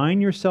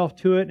resign yourself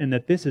to it, and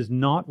that this is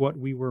not what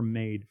we were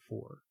made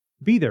for.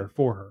 Be there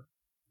for her.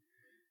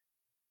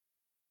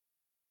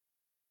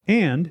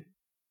 And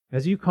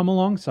as you come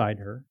alongside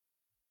her,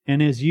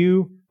 and as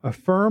you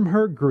affirm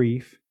her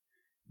grief,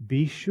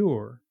 be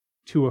sure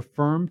to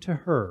affirm to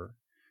her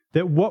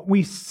that what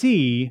we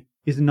see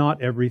is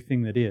not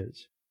everything that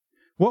is.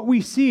 What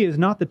we see is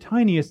not the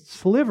tiniest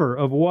sliver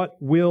of what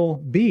will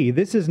be.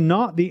 This is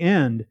not the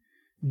end.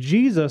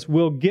 Jesus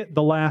will get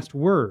the last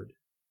word.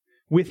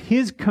 With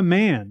His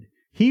command,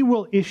 He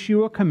will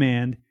issue a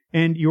command,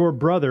 and your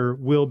brother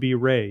will be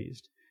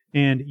raised,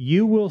 and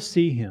you will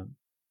see him,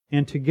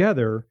 and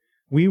together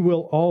we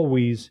will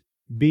always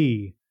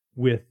be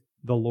with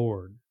the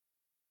Lord.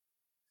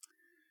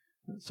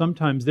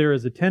 Sometimes there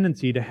is a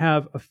tendency to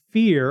have a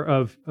fear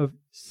of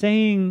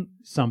saying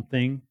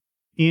something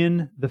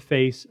in the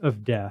face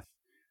of death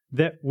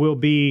that will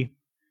be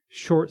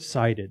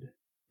short-sighted,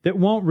 that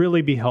won't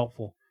really be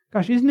helpful.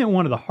 Gosh, isn't it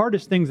one of the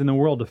hardest things in the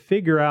world to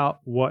figure out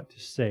what to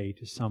say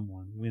to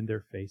someone when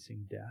they're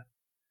facing death?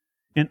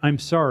 And I'm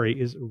sorry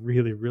is a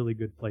really, really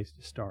good place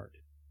to start.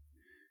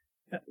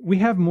 We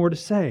have more to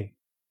say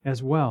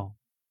as well.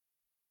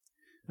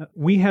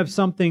 We have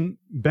something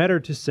better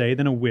to say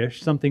than a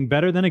wish, something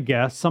better than a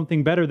guess,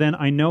 something better than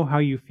I know how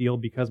you feel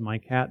because my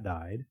cat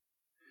died.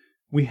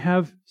 We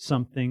have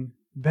something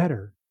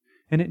better,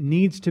 and it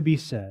needs to be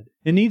said.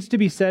 It needs to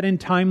be said in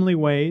timely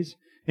ways.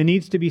 It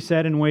needs to be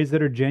said in ways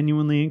that are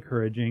genuinely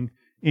encouraging,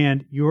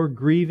 and your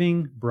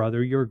grieving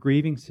brother, your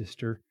grieving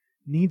sister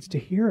needs to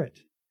hear it.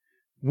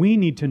 We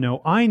need to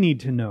know. I need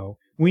to know.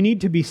 We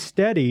need to be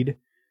steadied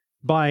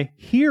by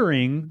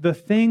hearing the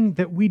thing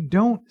that we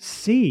don't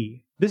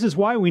see. This is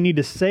why we need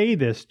to say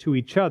this to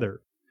each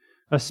other,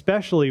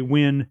 especially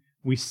when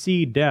we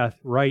see death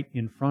right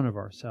in front of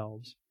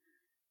ourselves,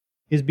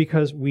 is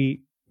because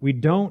we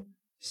don't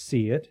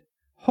see it.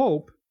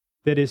 Hope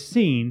that is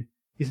seen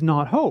is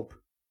not hope.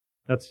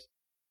 That's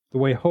the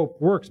way hope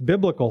works,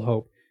 biblical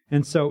hope.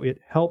 And so it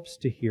helps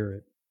to hear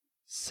it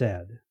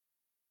said.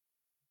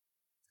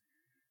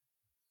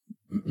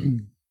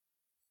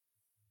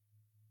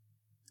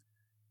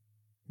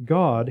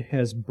 God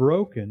has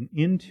broken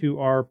into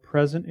our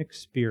present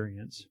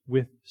experience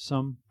with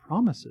some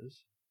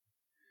promises.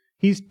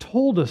 He's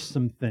told us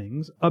some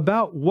things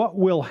about what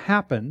will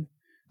happen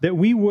that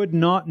we would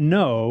not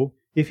know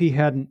if He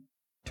hadn't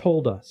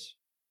told us.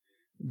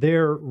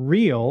 They're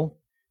real,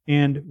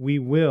 and we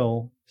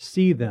will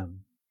see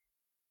them.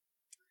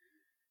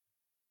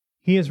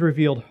 He has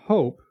revealed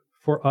hope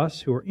for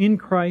us who are in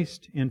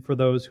Christ and for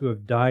those who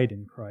have died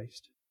in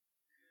Christ.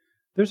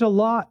 There's a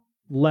lot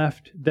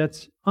left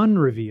that's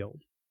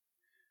unrevealed.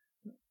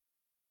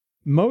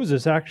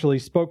 Moses actually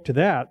spoke to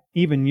that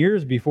even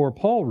years before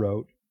Paul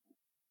wrote.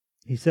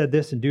 He said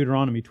this in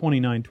Deuteronomy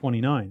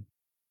 29:29.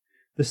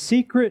 The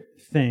secret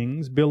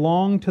things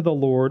belong to the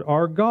Lord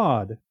our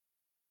God,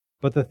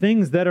 but the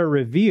things that are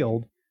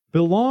revealed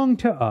belong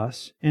to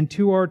us and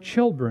to our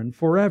children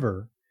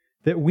forever,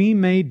 that we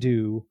may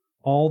do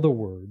all the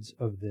words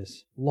of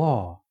this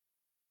law.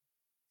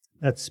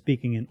 That's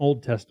speaking in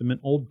Old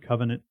Testament, Old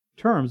Covenant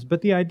terms,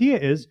 but the idea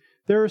is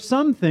there are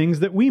some things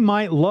that we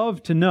might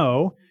love to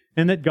know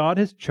and that God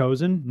has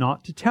chosen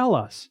not to tell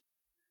us.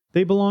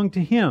 They belong to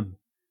Him.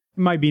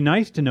 It might be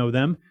nice to know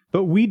them,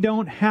 but we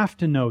don't have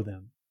to know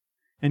them.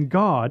 And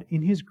God,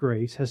 in His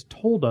grace, has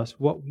told us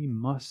what we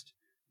must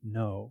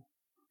know.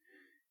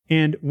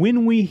 And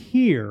when we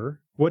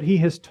hear what He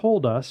has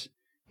told us,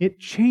 it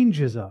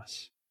changes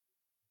us.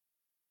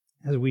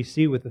 As we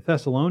see with the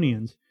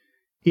Thessalonians,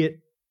 it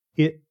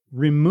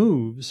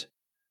removes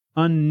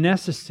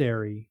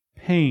unnecessary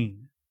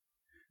pain.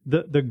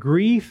 The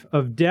grief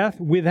of death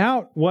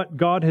without what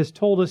God has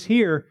told us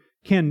here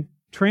can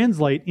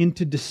translate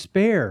into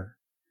despair.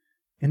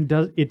 And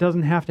it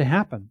doesn't have to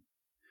happen.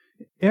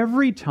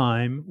 Every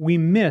time we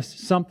miss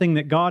something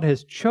that God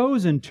has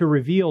chosen to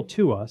reveal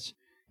to us,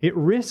 it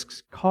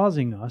risks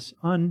causing us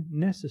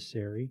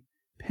unnecessary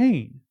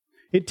pain.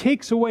 It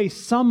takes away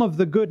some of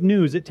the good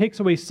news. It takes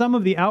away some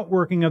of the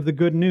outworking of the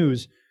good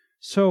news.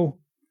 So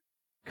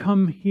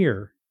come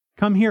here.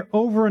 Come here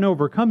over and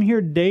over. Come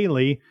here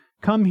daily.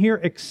 Come here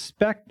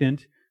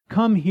expectant.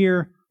 Come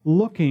here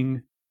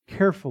looking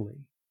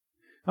carefully.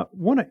 I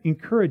want to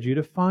encourage you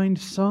to find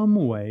some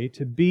way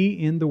to be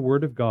in the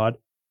Word of God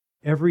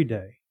every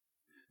day.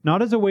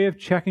 Not as a way of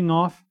checking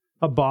off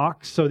a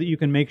box so that you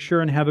can make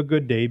sure and have a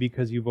good day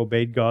because you've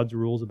obeyed God's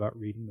rules about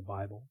reading the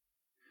Bible.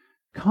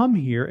 Come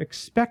here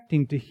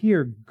expecting to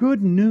hear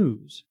good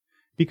news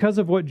because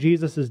of what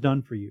Jesus has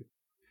done for you.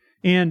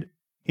 And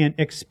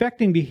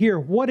expecting to hear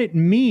what it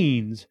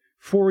means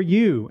for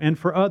you and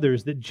for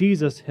others that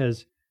Jesus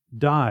has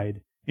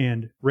died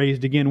and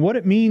raised again. What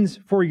it means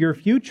for your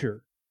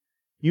future.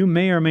 You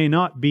may or may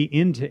not be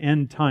into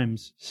end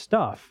times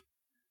stuff,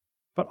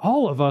 but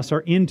all of us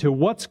are into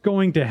what's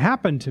going to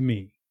happen to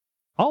me.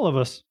 All of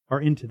us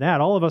are into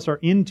that. All of us are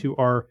into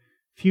our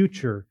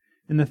future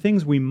and the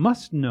things we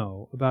must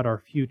know about our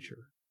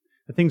future.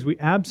 The things we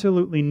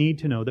absolutely need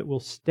to know that will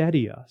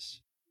steady us,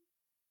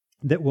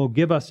 that will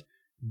give us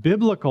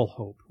biblical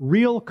hope,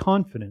 real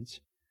confidence,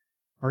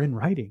 are in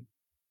writing.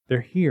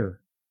 They're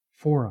here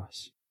for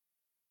us.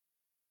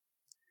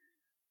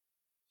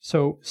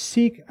 So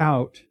seek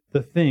out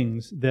the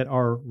things that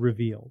are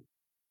revealed.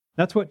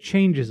 That's what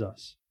changes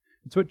us.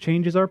 It's what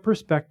changes our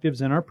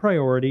perspectives and our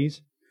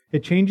priorities.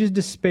 It changes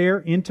despair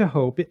into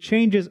hope. It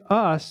changes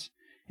us,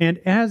 and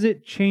as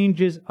it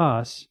changes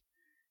us,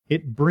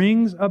 it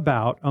brings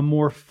about a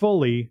more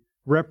fully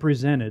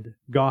represented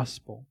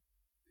gospel.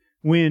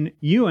 When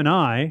you and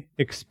I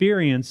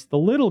experience the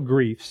little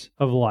griefs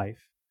of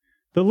life,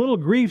 the little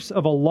griefs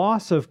of a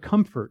loss of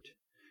comfort,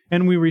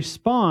 and we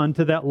respond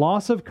to that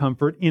loss of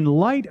comfort in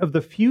light of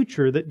the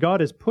future that God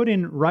has put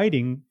in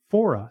writing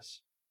for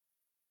us,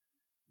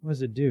 what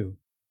does it do?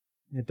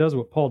 It does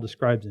what Paul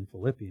describes in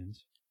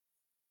Philippians.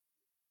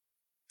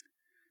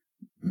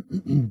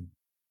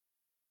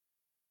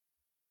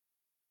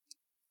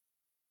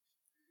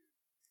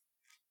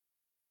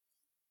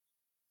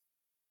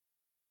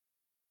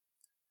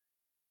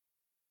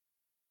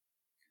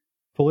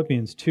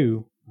 Philippians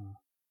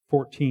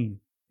 2:14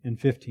 and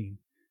 15.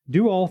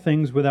 Do all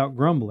things without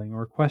grumbling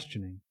or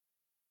questioning.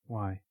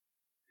 Why?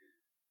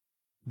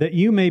 That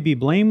you may be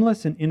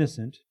blameless and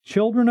innocent,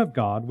 children of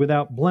God,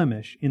 without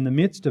blemish, in the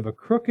midst of a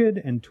crooked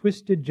and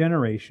twisted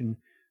generation,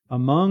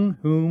 among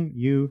whom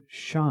you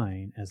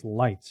shine as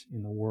lights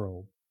in the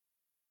world,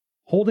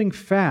 holding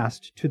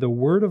fast to the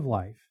word of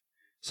life,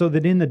 so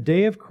that in the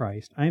day of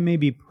Christ I may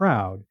be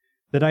proud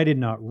that I did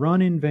not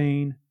run in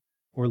vain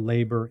or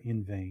labor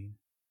in vain.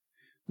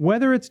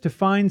 Whether it's to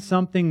find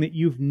something that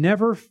you've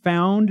never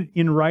found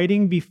in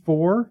writing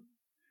before,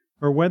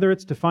 or whether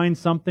it's to find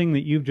something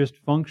that you've just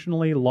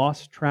functionally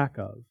lost track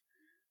of,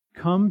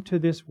 come to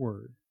this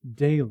Word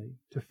daily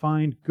to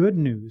find good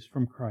news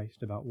from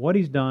Christ about what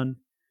He's done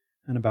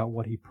and about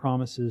what He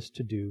promises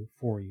to do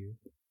for you.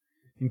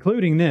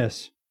 Including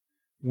this,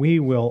 we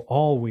will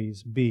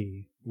always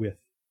be with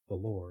the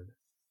Lord.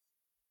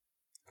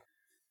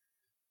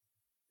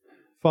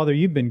 Father,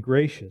 You've been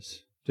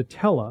gracious to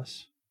tell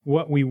us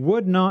what we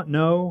would not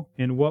know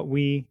and what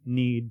we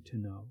need to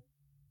know.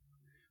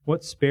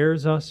 What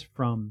spares us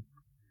from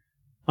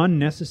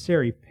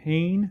unnecessary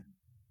pain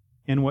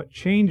and what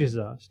changes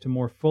us to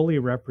more fully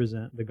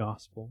represent the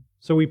gospel.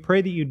 So we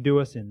pray that You do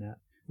us in that.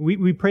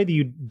 We pray that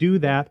You do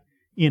that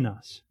in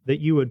us, that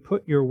You would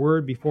put Your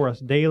word before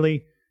us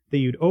daily that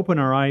you'd open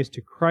our eyes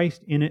to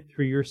Christ in it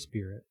through your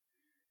Spirit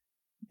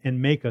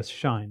and make us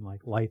shine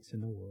like lights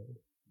in the world.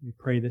 We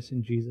pray this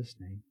in Jesus'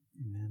 name.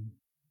 Amen.